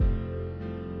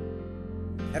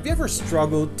Have you ever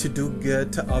struggled to do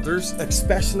good to others,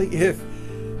 especially if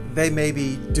they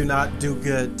maybe do not do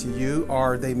good to you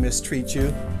or they mistreat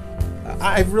you?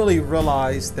 I've really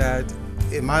realized that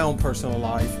in my own personal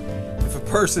life, if a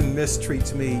person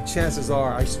mistreats me, chances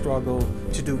are I struggle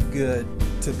to do good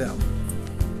to them.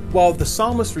 Well, the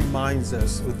psalmist reminds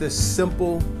us with this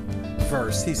simple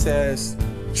verse. He says,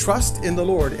 trust in the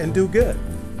Lord and do good.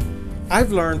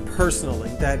 I've learned personally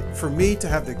that for me to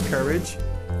have the courage,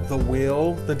 the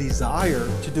will, the desire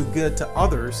to do good to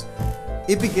others,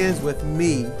 it begins with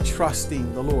me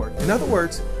trusting the Lord. In other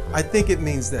words, I think it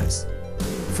means this.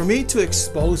 For me to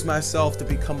expose myself to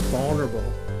become vulnerable,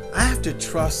 I have to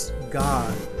trust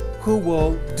God, who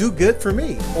will do good for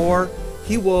me, or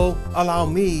He will allow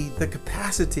me the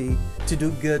capacity to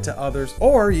do good to others.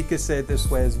 Or you could say it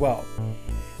this way as well,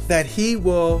 that He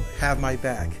will have my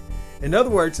back. In other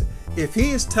words, if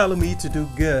He is telling me to do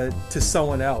good to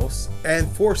someone else and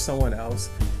for someone else,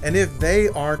 and if they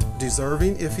aren't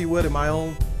deserving, if you would, in my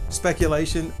own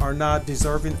speculation, are not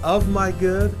deserving of my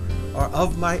good or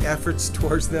of my efforts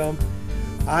towards them,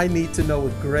 I need to know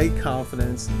with great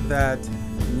confidence that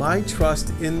my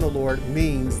trust in the Lord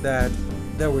means that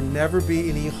there will never be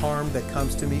any harm that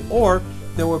comes to me, or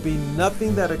there will be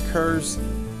nothing that occurs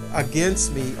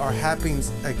against me or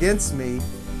happens against me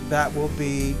that will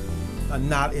be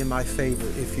not in my favor,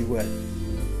 if you would.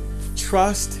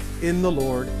 Trust in the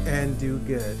Lord and do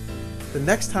good. The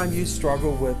next time you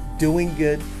struggle with doing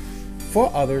good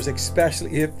for others,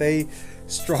 especially if they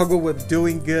struggle with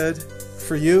doing good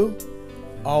for you,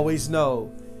 always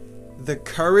know the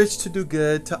courage to do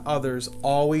good to others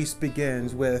always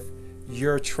begins with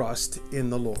your trust in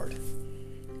the Lord.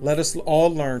 Let us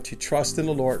all learn to trust in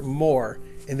the Lord more,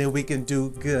 and then we can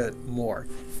do good more.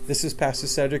 This is Pastor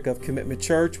Cedric of Commitment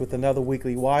Church with another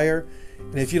weekly wire.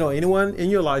 And if you know anyone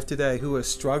in your life today who is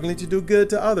struggling to do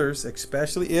good to others,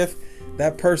 especially if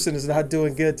that person is not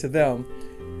doing good to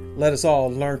them, let us all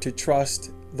learn to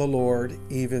trust the Lord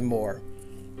even more.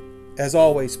 As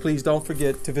always, please don't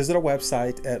forget to visit our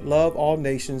website at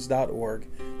loveallnations.org.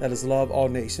 That is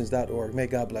loveallnations.org. May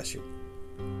God bless you.